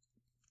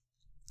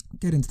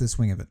 get into the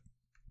swing of it.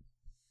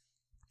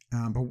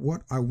 But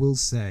what I will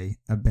say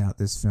about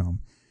this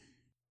film,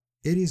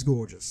 it is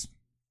gorgeous.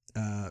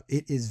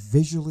 It is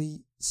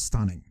visually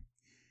stunning.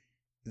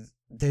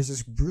 There's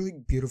this really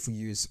beautiful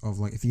use of,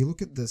 like, if you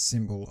look at the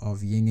symbol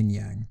of yin and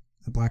yang,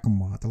 the black and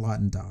white, the light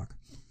and dark,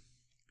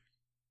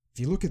 if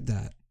you look at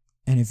that,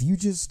 and if you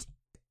just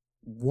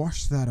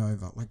wash that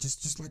over, like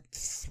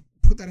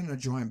put that in a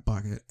giant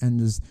bucket and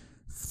just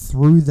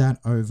threw that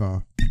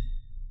over,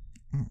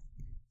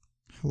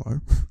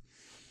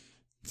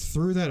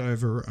 threw that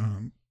over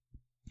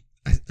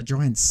a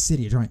giant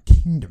city, a giant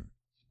kingdom,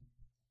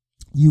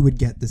 you would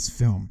get this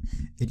film.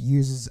 It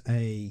uses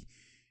a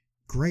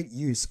great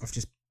use of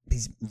just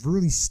these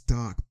really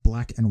stark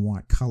black and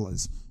white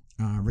colors,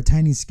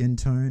 retaining skin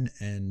tone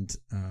and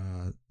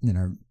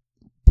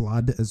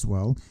blood as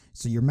well.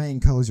 So your main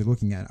colors you're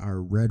looking at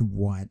are red,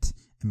 white,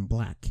 and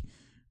black,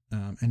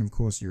 and of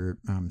course your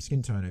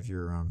skin tone of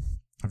your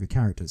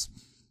characters.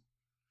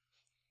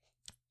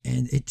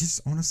 And it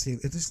just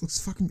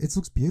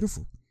looks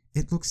beautiful.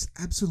 It looks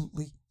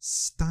absolutely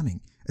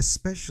stunning,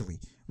 especially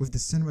with the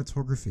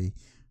cinematography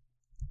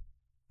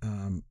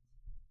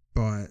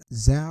by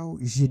Zhao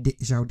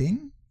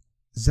Zhaoding.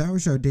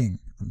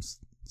 I'm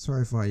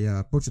sorry if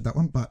I butchered that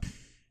one, but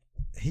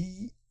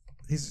his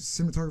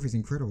cinematography is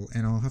incredible,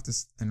 and I'll have to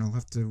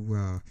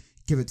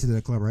give it to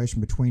the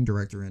collaboration between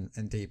director and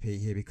DP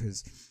here,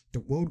 because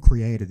the world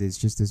created is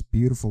just this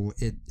beautiful.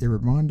 It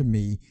reminded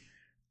me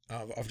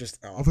of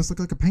almost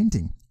like a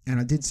painting, and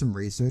I did some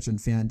research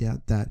and found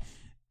out that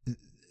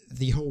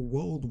the whole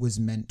world was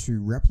meant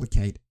to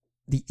replicate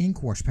the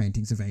ink wash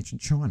paintings of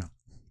ancient China.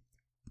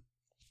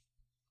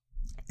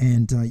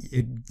 And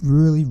it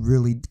really,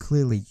 really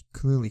clearly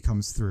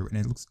comes through, and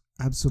it looks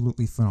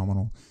absolutely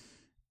phenomenal,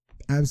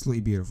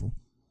 absolutely beautiful.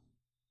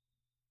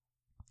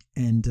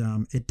 and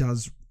it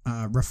does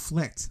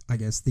reflect, I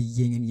guess, the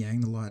yin and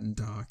yang, the light and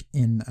dark,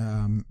 in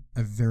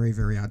a very,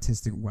 very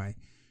artistic way.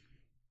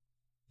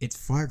 Its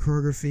fight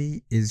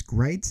choreography is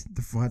great.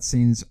 The fight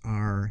scenes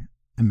are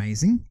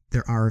amazing.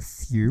 There are a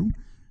few.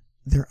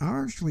 There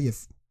are actually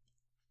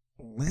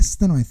less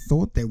than I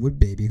thought there would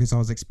be, because I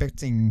was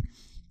expecting,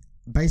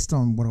 based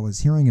on what I was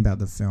hearing about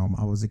the film,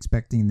 I was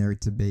expecting there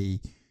to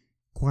be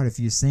quite a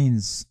few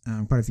scenes,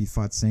 quite a few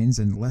fight scenes,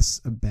 and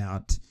less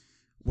about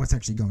what's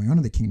actually going on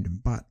in the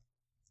kingdom. But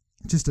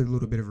just a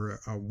little bit of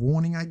a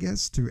warning, I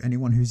guess, to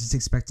anyone who's just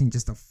expecting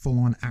just a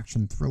full-on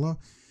action thriller.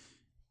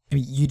 I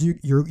mean,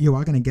 you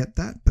are going to get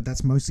that, but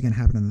that's mostly going to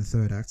happen in the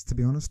third act, to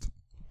be honest.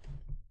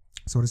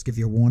 So I'll just give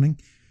you a warning.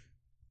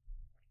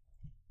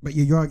 But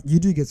you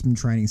do get some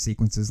training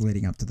sequences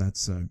leading up to that,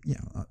 so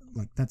yeah,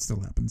 like that still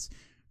happens.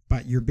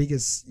 But your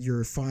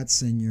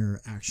fights and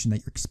your action that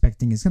you're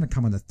expecting is going to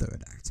come in the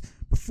third act.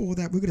 Before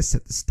that, we're going to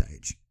set the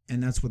stage,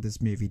 and that's what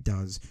this movie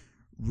does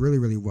really,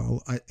 really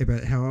well.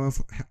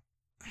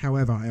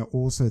 However, I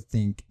also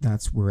think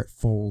that's where it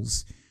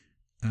falls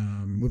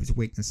with its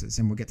weaknesses,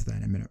 and we'll get to that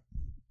in a minute.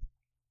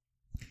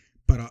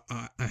 But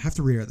I have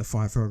to reiterate the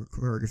fight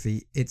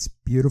choreography. It's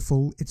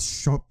beautiful. It's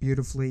shot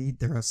beautifully.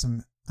 There are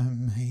some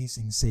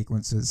amazing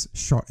sequences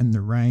shot in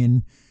the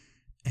rain,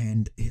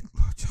 and it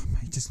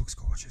just looks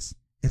gorgeous.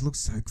 It looks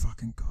so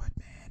fucking good,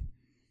 man.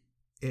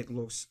 It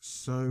looks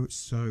so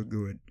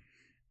good.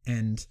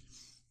 And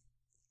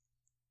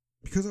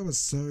because I was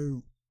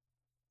so,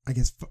 I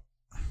guess,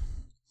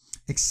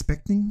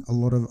 expecting a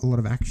lot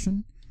of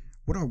action,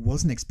 what I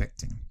wasn't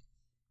expecting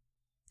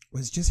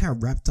was just how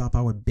wrapped up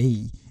I would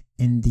be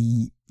in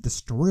the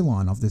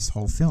storyline of this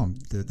whole film.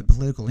 The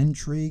political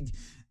intrigue,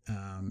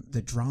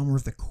 the drama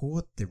of the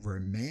court, the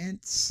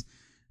romance.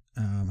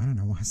 I don't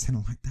know why I said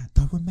it like that.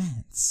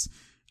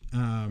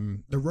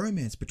 The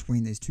romance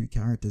between these two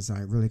characters, I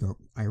really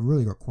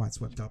got quite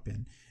swept up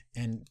in,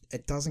 and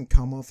it doesn't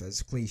come off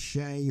as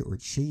cliche or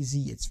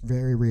cheesy. It's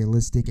very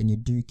realistic, and you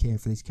do care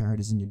for these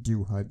characters, and you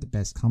do hope the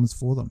best comes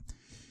for them.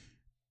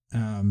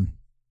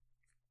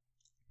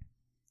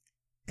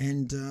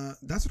 And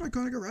that's what I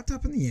kind of got wrapped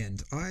up in the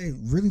end. I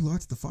really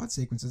liked the fight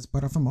sequences,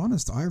 but if I'm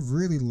honest, I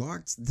really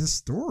liked this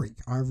story.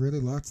 I really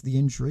liked the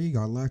intrigue.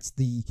 I liked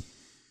the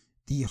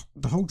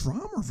whole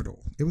drama of it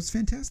all. It was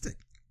fantastic.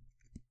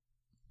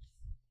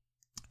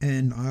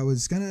 And I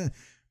was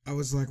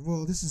like,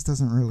 well, this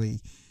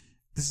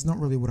is not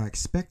really what I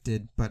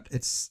expected, but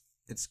it's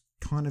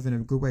kind of in a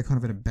good way, kind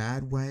of in a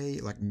bad way,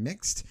 like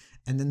mixed.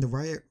 And then the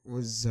way it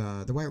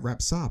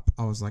wraps up,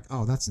 I was like,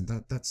 oh, that's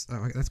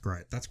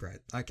great. That's great.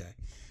 Okay.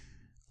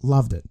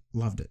 Loved it.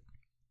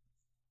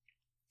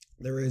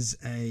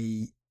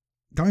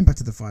 Going back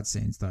to the fight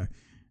scenes though,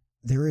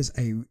 there is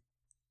a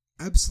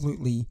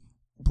absolutely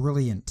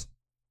brilliant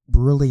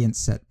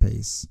set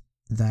piece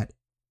that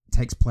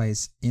takes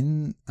place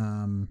in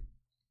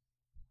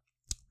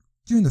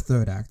during the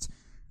third act.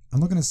 I'm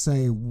not going to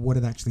say what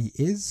it actually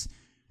is.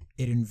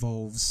 It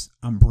involves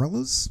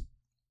umbrellas,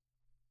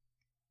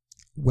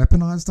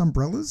 weaponized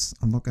umbrellas.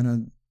 I'm not going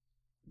to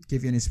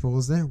give you any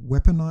spoilers there.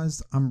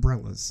 Weaponized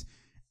umbrellas,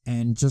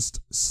 and just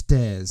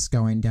stairs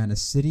going down a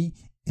city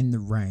in the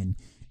rain.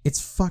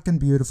 It's fucking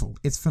beautiful.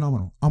 It's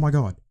phenomenal. Oh my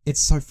god,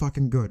 it's so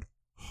fucking good.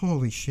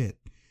 Holy shit.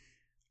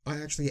 I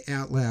actually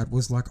out loud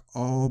was like,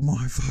 oh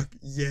my fuck,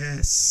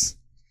 yes.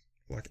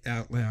 Like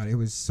out loud. It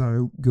was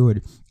so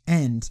good.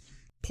 And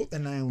put the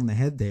nail on the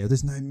head there.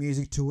 There's no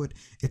music to it.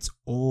 It's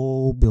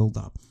all build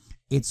up.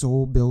 It's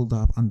all build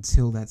up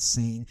until that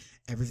scene.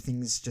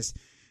 Everything's just,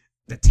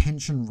 the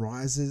tension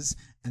rises,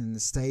 and then the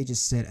stage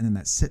is set, and then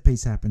that set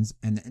piece happens,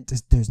 and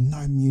there's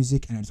no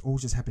music, and it's all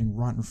just happening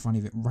right in front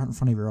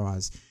of your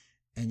eyes.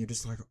 And you're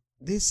just like,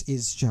 this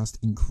is just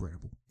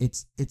incredible.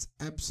 It's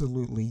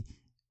absolutely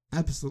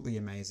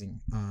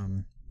amazing.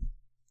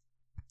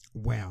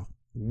 Wow.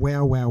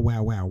 My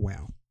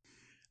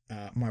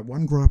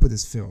one gripe with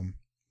this film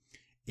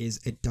is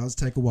it does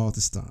take a while to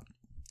start.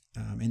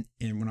 And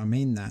when I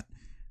mean that,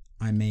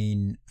 I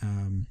mean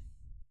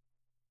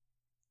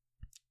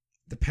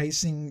the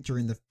pacing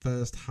during the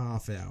first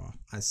half hour,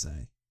 I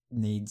say,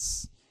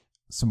 needs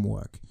some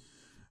work.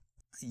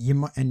 You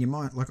might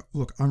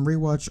look on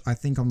rewatch. I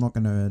think I'm not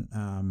gonna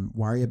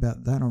worry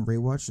about that on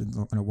rewatch. It's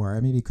not gonna worry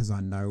me because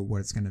I know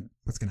what's gonna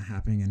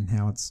happen and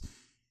how it's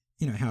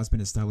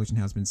been established and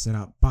how it's been set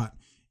up. But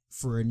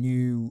for a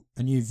new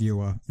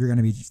viewer, you're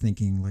gonna be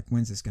thinking like,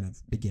 when's this gonna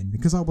begin?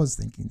 Because I was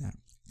thinking that.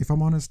 If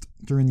I'm honest,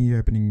 during the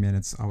opening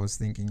minutes, I was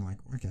thinking like,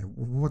 okay,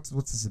 what's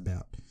this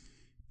about?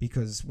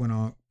 Because when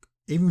I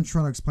even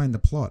trying to explain the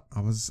plot,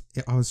 I was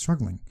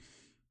struggling.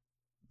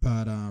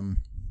 But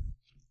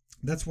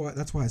that's why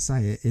I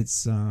say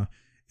it's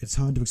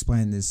hard to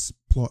explain this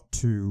plot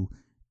to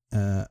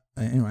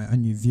anyway, a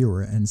new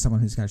viewer and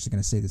someone who's actually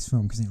going to see this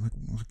film, because you're like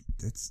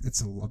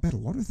it's about a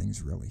lot of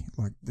things really.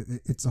 Like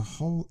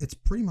it's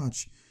pretty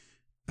much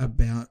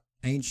about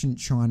ancient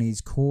Chinese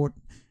court,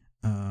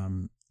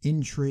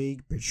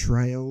 intrigue,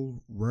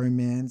 betrayal,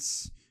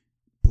 romance,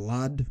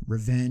 blood,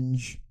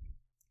 revenge.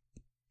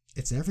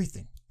 It's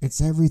everything. It's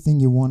everything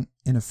you want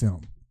in a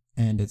film,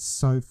 and it's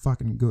so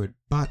fucking good.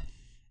 But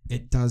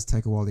it does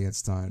take a while to get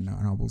started, and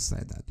I will say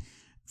that.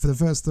 For the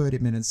first 30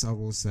 minutes, I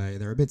will say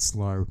they're a bit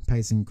slow.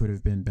 Pacing could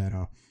have been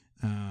better.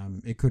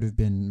 It could have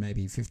been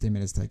maybe 15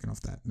 minutes taken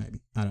off that,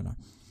 maybe. I don't know.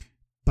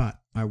 But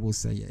I will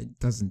say, yeah, it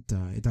does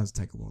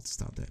take a while to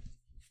start there.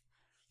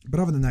 But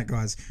other than that,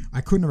 guys,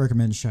 I couldn't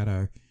recommend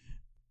Shadow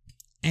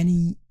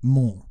any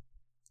more.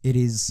 It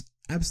is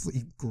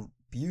absolutely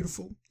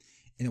beautiful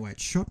in the way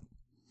it's shot,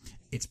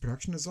 its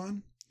production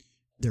design.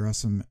 There are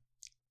some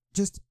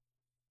just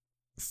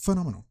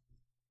phenomenal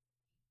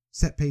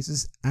set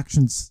pieces,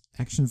 action set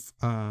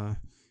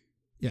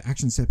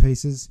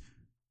pieces,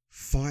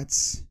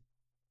 fights,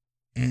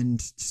 and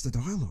just the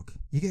dialogue.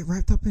 You get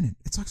wrapped up in it.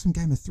 It's like some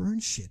Game of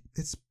Thrones shit.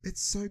 It's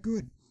so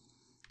good.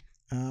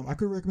 I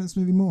could recommend this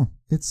movie more.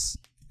 It's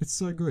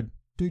so good.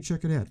 Do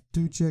check it out.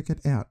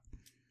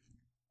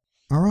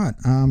 All right,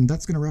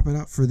 that's going to wrap it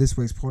up for this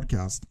week's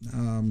podcast.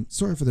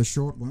 Sorry for the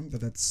short one,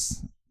 but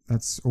that's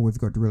all we've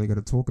got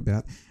to talk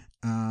about.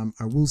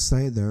 I will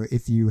say, though,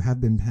 if you have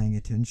been paying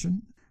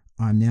attention,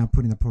 I'm now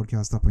putting the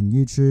podcast up on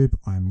YouTube.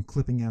 I'm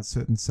clipping out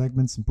certain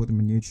segments and putting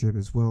them on YouTube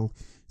as well.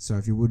 So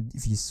if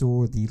you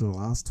saw the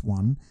last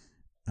one,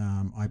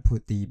 I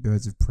put the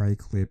Birds of Prey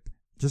clip,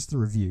 just the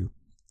review,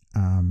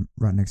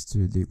 right next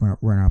to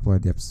when I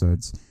upload the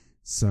episodes.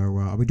 So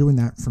I'll be doing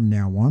that from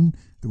now on.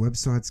 The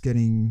website's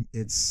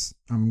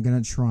I'm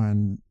going to try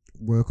and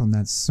work on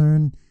that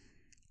soon.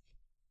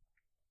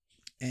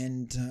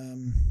 And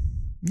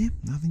yeah,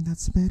 I think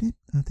that's about it.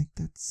 I think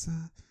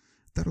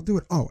that'll do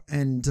it. Oh,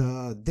 and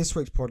this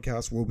week's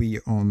podcast will be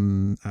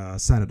on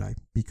Saturday,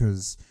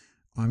 because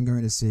I'm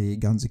going to see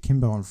Guns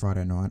Akimbo on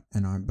Friday night,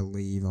 and I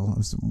believe I'll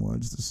have some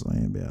words to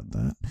say about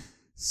that.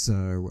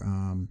 So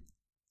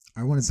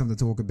I wanted something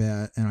to talk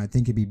about, and I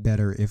think it'd be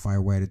better if I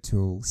waited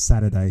till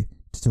Saturday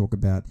to talk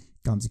about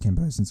Guns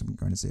Akimbo, since I'm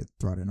going to see it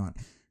Friday night.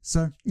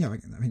 So yeah, I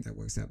think that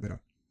works out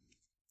better.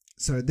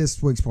 So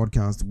this week's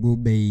podcast will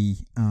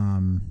be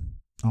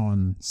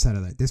on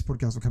Saturday. This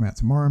podcast will come out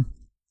tomorrow.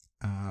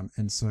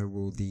 And so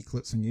will the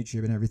clips on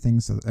YouTube and everything.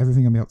 So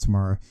everything will be up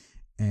tomorrow.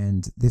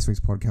 And this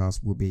week's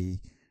podcast will be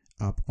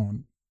up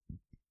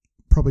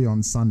probably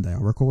on Sunday.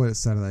 I'll record it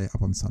Saturday,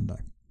 up on Sunday.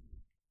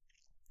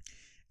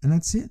 And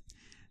that's it.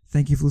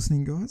 Thank you for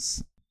listening,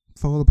 guys.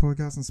 Follow the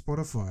podcast on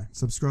Spotify.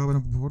 Subscribe on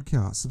Apple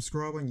Podcasts.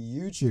 Subscribe on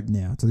YouTube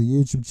now to the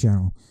YouTube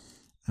channel.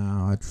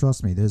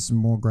 Trust me, there's some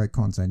more great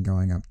content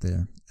going up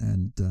there.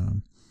 And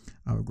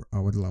I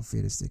would love for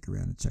you to stick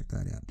around and check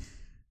that out.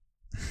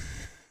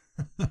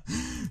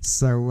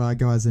 So,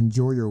 guys,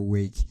 enjoy your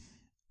week.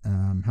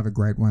 Have a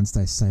great one.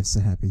 Stay safe,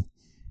 stay happy.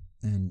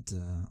 And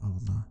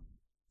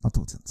I'll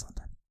talk to you on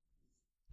Sunday.